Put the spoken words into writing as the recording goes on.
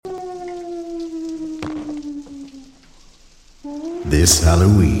This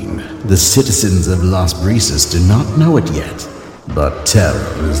Halloween, the citizens of Las Brisas do not know it yet, but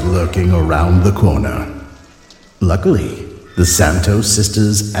terror is lurking around the corner. Luckily, the Santos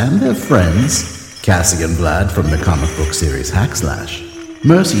sisters and their friends, Cassie and Vlad from the comic book series Hackslash,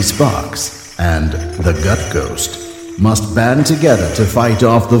 Mercy Sparks, and the Gut Ghost, must band together to fight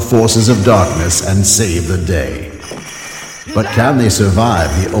off the forces of darkness and save the day. But can they survive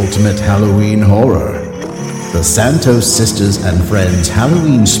the ultimate Halloween horror? The Santos Sisters and Friends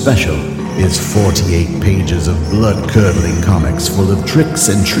Halloween Special is 48 pages of blood-curdling comics full of tricks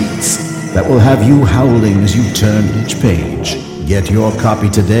and treats that will have you howling as you turn each page. Get your copy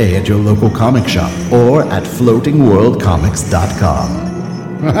today at your local comic shop or at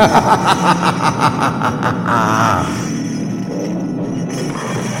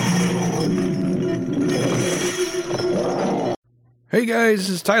Hey guys, this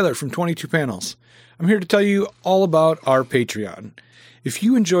is Tyler from 22 Panels. I'm here to tell you all about our Patreon. If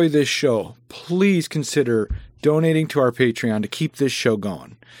you enjoy this show, please consider donating to our Patreon to keep this show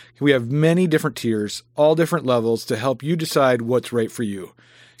going. We have many different tiers, all different levels to help you decide what's right for you.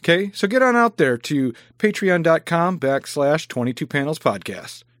 Okay, so get on out there to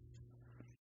patreon.com/22panelspodcast.